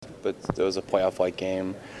but it was a playoff-like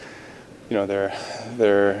game. You know, they're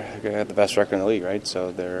got the best record in the league, right?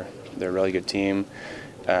 So they're a really good team,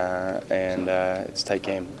 and it's a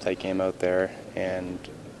tight game out there. And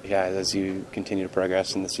yeah, as you continue to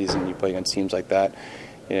progress in the season, you play against teams like that.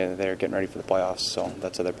 They're getting ready for the playoffs, so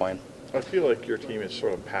that's how they're playing. I feel like your team is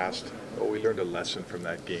sort of past. We learned a lesson from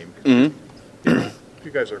that game. Mm-hmm.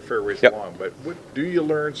 You guys are a fair ways Yep. along, but do you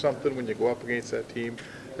learn something when you go up against that team?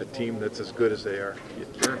 A team that's as good as they are. You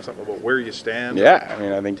learn something about where you stand. Yeah, I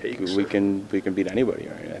mean, I think we can beat anybody.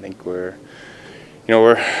 Right? I think we're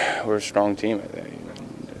a strong team.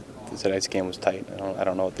 Tonight's game was tight. I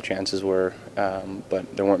don't know what the chances were,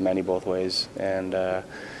 but there weren't many both ways. And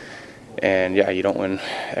yeah, you don't win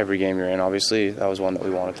every game you're in. Obviously, that was one that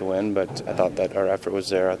we wanted to win. But I thought that our effort was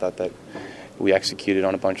there. I thought that we executed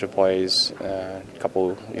on a bunch of plays. A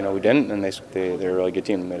couple, we didn't, and they're a really good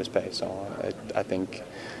team that made us pay. So I think.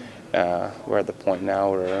 We're at the point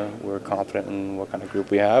now where we're confident in what kind of group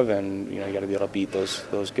we have, and you got to be able to beat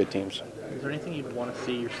those good teams. Is there anything you'd want to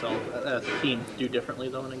see yourself as a team do differently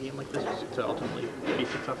though in a game like this to ultimately be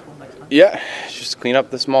successful next time? Yeah, just clean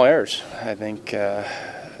up the small errors. I think the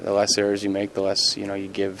less errors you make, the less you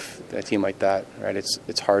give a team like that. Right?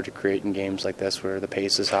 It's hard to create in games like this where the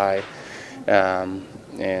pace is high, and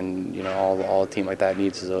all a team like that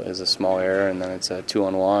needs is a small error, and then it's a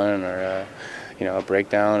 2-on-1 or a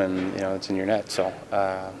breakdown, and it's in your net. So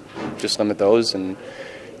just limit those and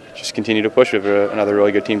just continue to push. We have another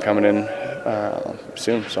really good team coming in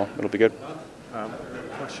soon, so it'll be good.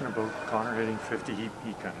 Question about Connor hitting 50. He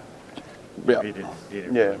kind of he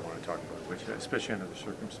didn't really want to talk about it, especially under the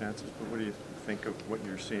circumstances. But what do you think of what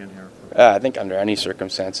you're seeing here? I think under any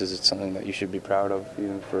circumstances, it's something that you should be proud of,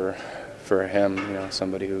 even for him.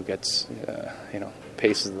 Somebody who gets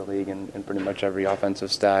paces the league in pretty much every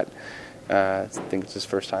offensive stat. I think it's his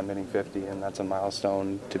first time hitting 50, and that's a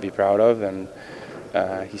milestone to be proud of. And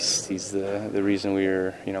he's the reason we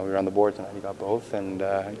were on the board tonight. He got both, and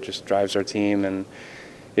just drives our team and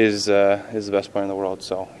is the best player in the world.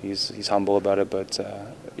 So he's humble about it, but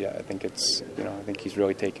I think I think he's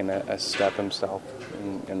really taken a step himself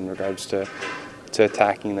in regards to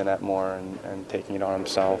attacking the net more and taking it on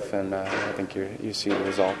himself. And I think you see the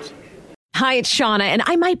results. Hi, it's Shauna, and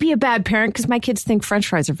I might be a bad parent because my kids think French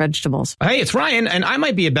fries are vegetables. Hey, it's Ryan, and I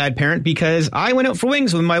might be a bad parent because I went out for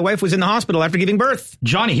wings when my wife was in the hospital after giving birth.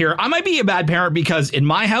 Johnny here. I might be a bad parent because in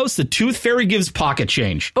my house, the tooth fairy gives pocket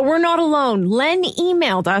change. But we're not alone. Len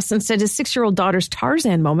emailed us and said his 6-year-old daughter's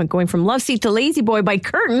Tarzan moment going from love seat to lazy boy by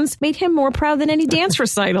curtains made him more proud than any dance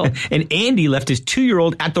recital. And Andy left his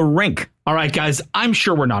 2-year-old at the rink. All right, guys, I'm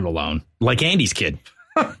sure we're not alone. Like Andy's kid.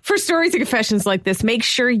 For stories and confessions like this, make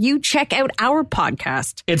sure you check out our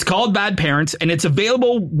podcast. It's called Bad Parents, and it's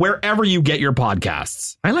available wherever you get your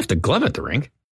podcasts. I left a glove at the rink.